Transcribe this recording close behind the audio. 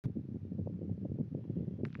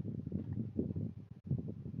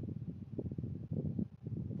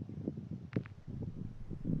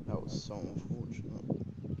So unfortunate.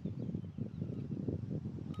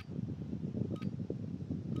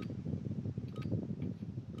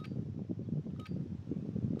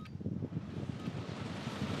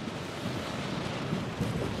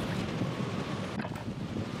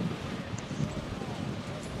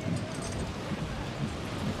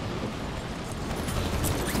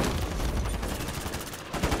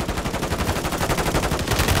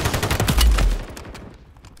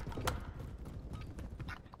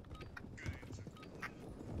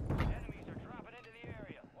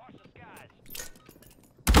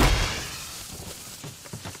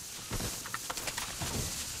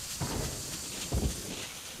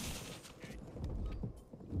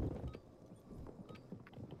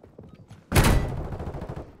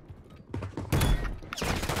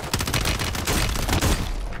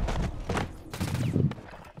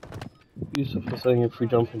 Yusuf was saying if we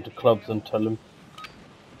jump into clubs and tell him.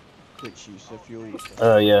 Which Yusuf? Your Yusuf?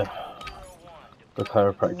 Yeah. The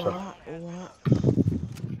chiropractor. Alright.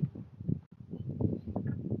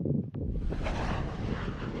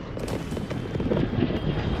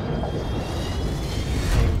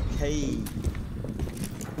 Okay.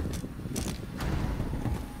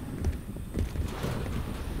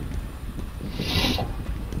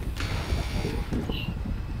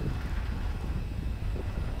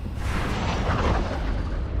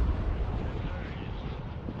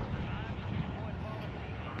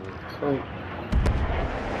 So,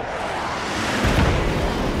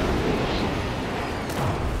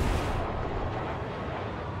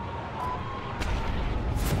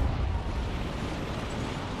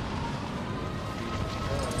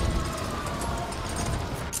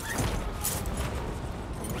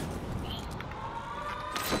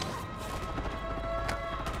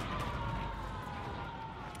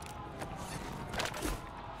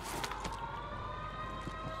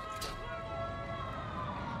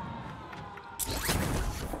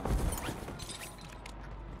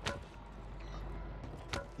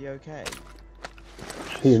 You okay?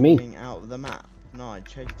 who you mean? Coming out of the map. No, I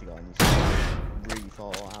chased a guy and he's really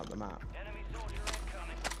far out the map.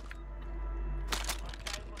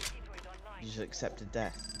 You just accepted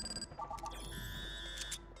death.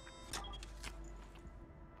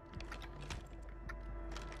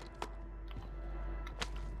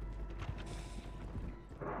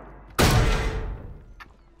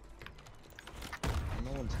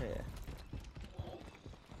 No one's here.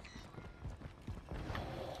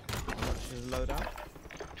 How much is the loadout?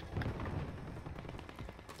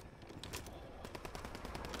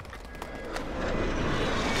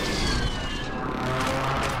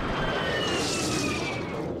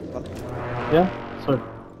 Yeah? Sorry.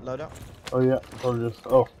 Loadout? Oh yeah, apologies.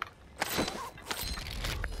 Oh.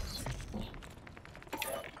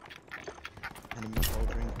 Enemy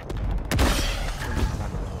shouldering. I'm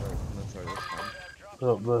gonna throw this one.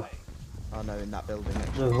 Up there. Oh no, in that building.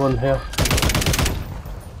 There's one here.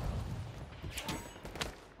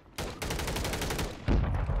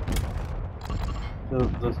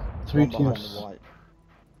 There's three One behind teams. the white.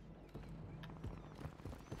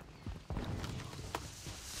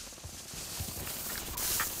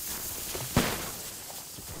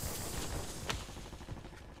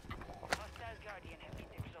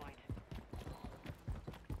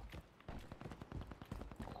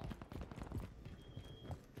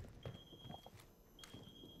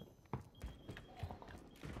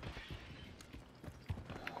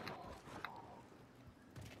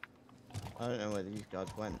 I don't know where these guys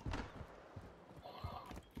went.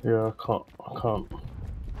 Yeah, I can't.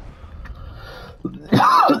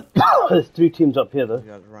 There's three teams up here though. These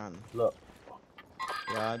guys ran. Look.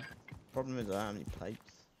 Yeah, problem is I don't have any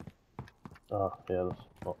plates. Ah, yeah, that's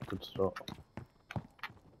not a good start.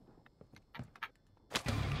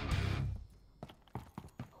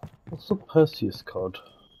 What's the Perseus card?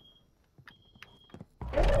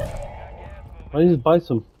 I need to buy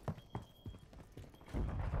some.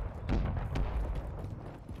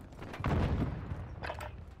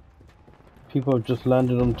 People have just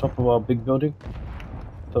landed on top of our big building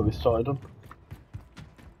that we started on.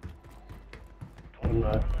 Oh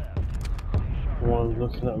no. One's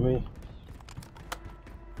looking at me.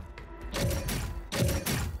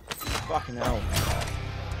 Fucking hell.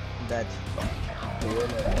 I'm dead.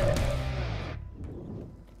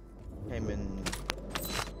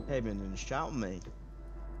 Came in and shouted me.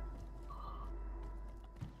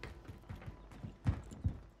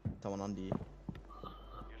 Someone under you.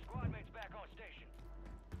 Your squad mate's back on station.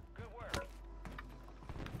 Good work.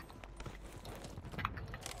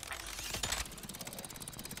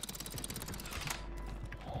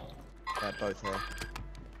 They're both here.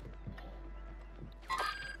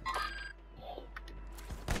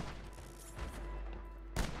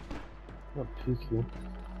 Cheeky.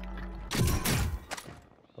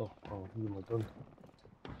 Oh, he's my gun.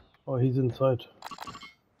 Oh, he's inside.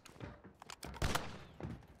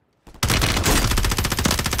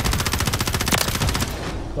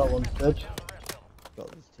 That one's dead.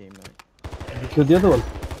 Got this teammate. You killed the other one?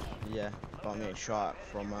 Yeah, but I'm getting shot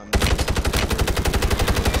from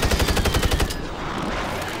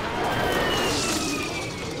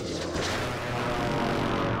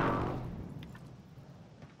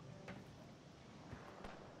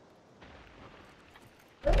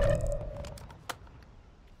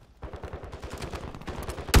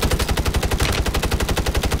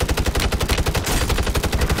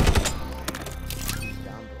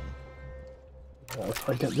If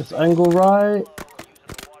I get this angle right.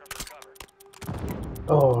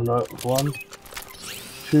 Oh no, 1,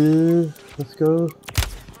 2, let's go.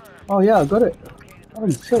 Oh yeah, I got it.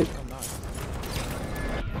 I'm sick.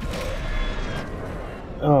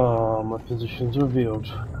 Oh, my position's revealed.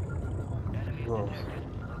 Oh.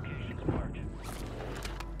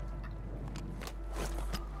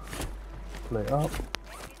 Play up.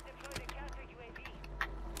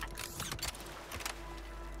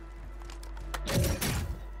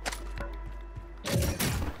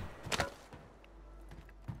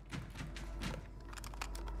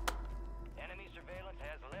 Enemy surveillance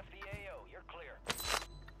has left the AO. You're clear.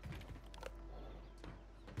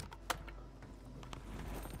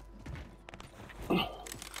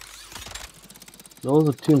 There was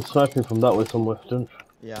a team sniping from that way somewhere, didn't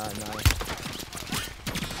you? Yeah, I know.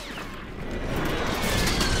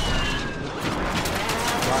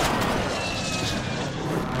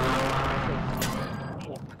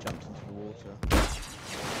 Jumped into the water.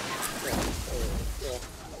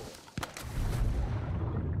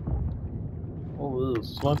 Oh, there's a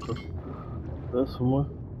sniper there somewhere.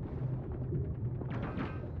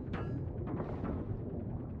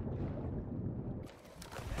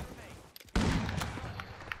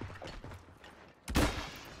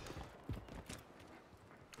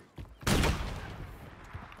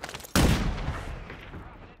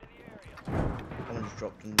 Someone just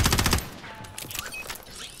dropped in.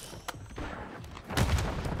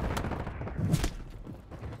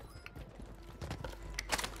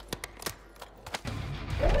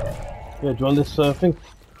 Yeah, do you want this thing?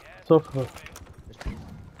 Software. It's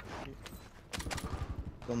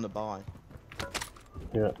on the buy.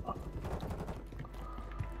 Yeah.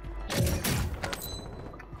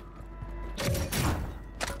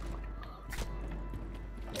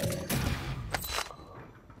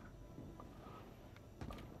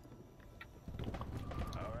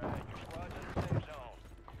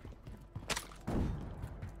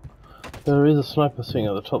 There is a sniper sitting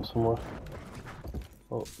at the top somewhere.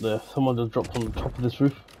 Oh, there. Someone just dropped on the top of this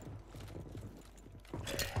roof.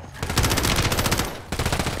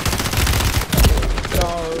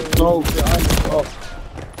 No, behind us. Oh.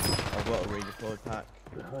 I've got a redeployed pack.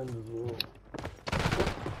 Behind us wall.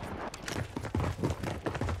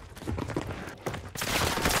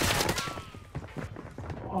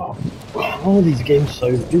 Oh, how are these games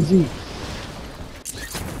so busy?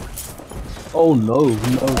 Oh no,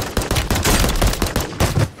 no.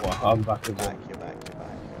 Wow, I'm back again. You're back.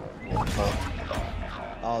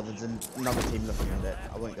 Oh, there's another team looking at it.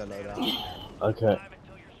 I won't go load out. Okay.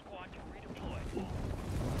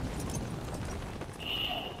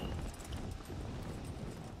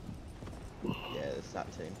 Yeah, it's that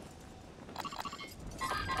team.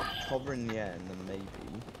 Cover in the air and then maybe.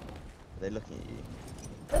 Are they looking at you?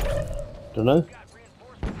 Dunno.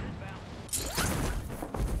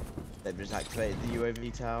 They've just activated the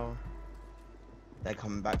UAV tower. They're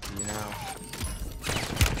coming back to you now.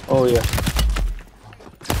 Oh yeah.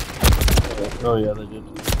 Oh yeah, they did.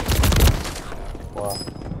 Wow.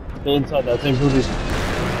 They're inside that same building.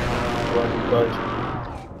 Right inside.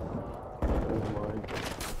 Oh my.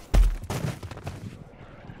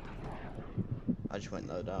 I just went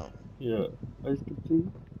load out. Yeah, I can see.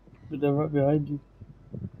 But they're right behind you.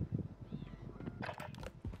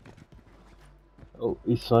 Oh,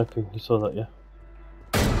 he's sniping. You saw that, yeah?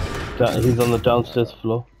 He's on the downstairs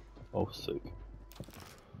floor. Oh, sick.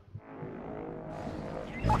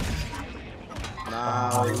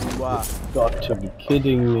 No. Got to be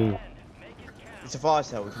kidding me. It's a fire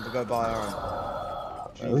sale. We can go buy our own.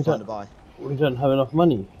 Should we find a buy? We don't have enough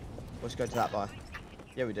money. Let's go to that buy.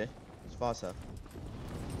 Yeah, we do. It's a fire sale.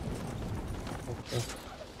 Okay.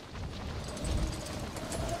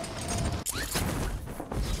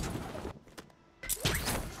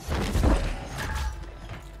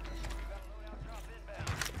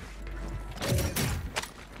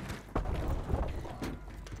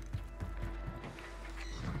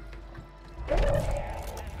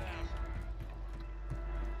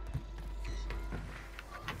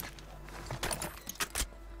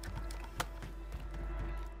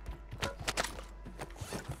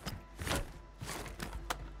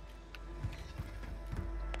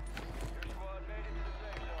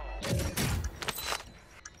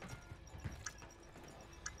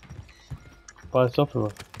 Buy stuff from her.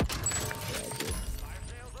 Yeah, I did. Fire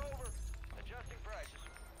sales over. Adjusting prices.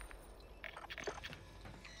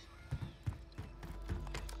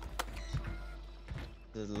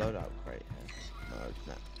 There's a loadout crate here. No, open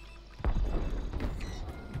it.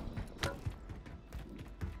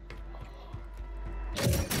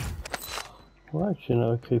 We're actually in an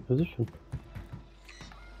okay position.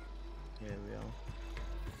 Here we are.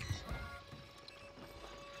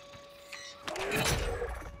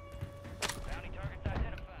 Bounty targets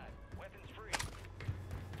identified. Weapons free.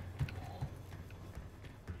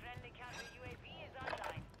 Friendly counter UAV is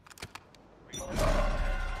online. Resurgence.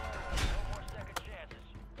 No more second chances.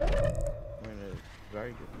 We're in a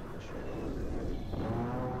very good position.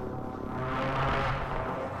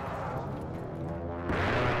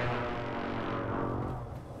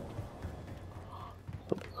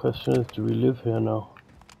 But the question is, do we live here now?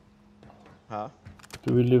 Huh?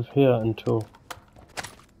 Do we live here until...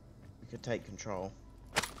 We could take control.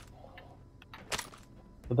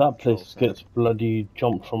 But that place Control gets bloody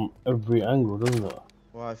jumped from every angle, doesn't it?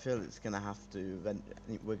 Well, I feel it's gonna have to.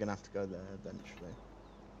 We're gonna have to go there eventually.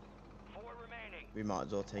 4 remaining. We might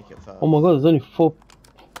as well take it first. Oh my god, there's only 4...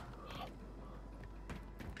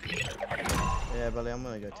 Yeah, buddy, I'm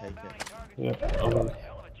gonna go take Bounty it. targets Yeah, hell I'm of a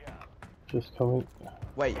job. just coming.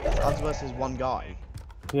 Wait, it's us versus one guy.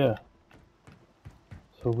 Yeah.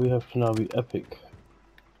 So we have to now be epic.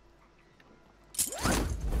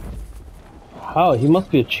 How? He must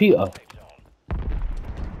be a cheater.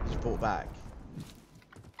 Just fought back.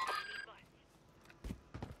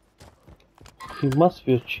 He must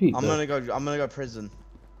be a cheater. I'm gonna go prison.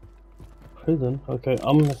 Prison? Okay,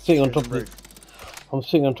 I'm sitting on top Prison of this. I'm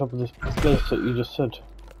sitting on top of this place that you just said.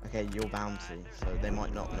 Okay, you're bounty, so they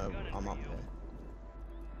might not know I'm up here.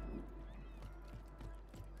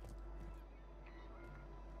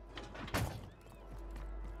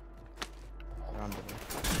 They're under me.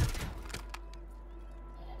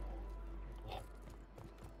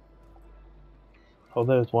 Oh,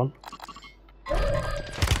 there's one.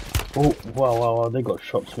 Oh, wow, they got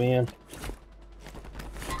shots me in.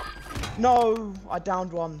 No, I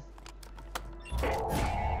downed one.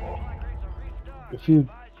 If you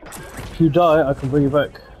die, I can bring you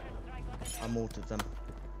back. I mortared them.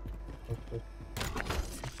 Okay.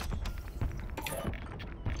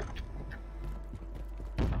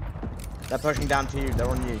 They're pushing down to you. They're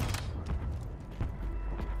on you.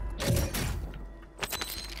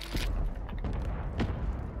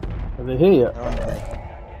 Are they here yet? They're under me.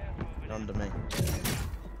 They're under me.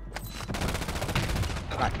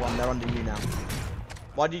 Back one. They're under you now.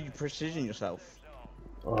 Why did you precision yourself?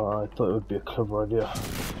 Oh, I thought it would be a clever idea.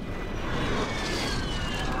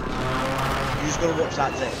 You just gotta watch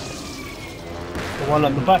that zip. The one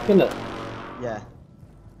at the back, innit? Yeah.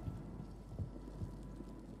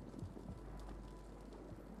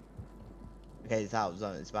 Okay, it's out of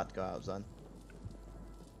zone. It's about to go out of zone.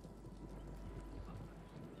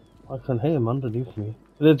 I can hear him underneath me.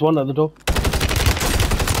 There's one at the door.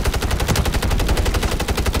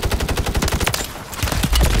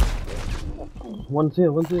 One's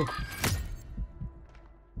here.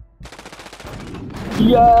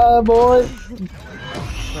 Yeah, boy!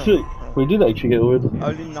 Shit, we did actually get away with it.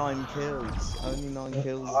 Only 9 kills. Only 9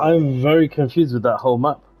 kills. I'm very confused with that whole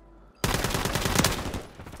map.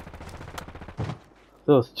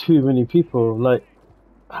 There was too many people, like,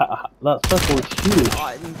 that circle was huge.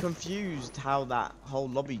 I'm confused how that whole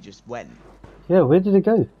lobby just went. Yeah, where did it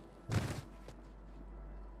go?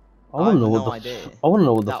 I want to know no what idea. I want to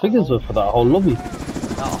know what the That figures whole- were for that whole lobby.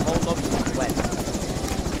 That whole lobby just went.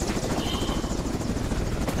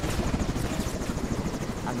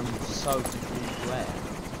 And I'm so confused where.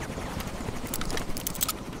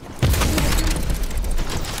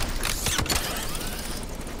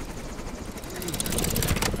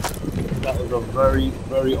 That was a very,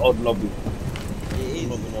 very odd lobby. It is, I'm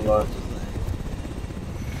not gonna lie. isn't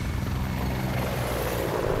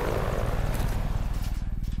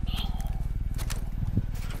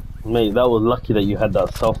it? Mate, that was lucky that you had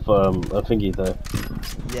that self thingy there.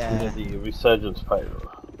 Yeah. The resurgence pack.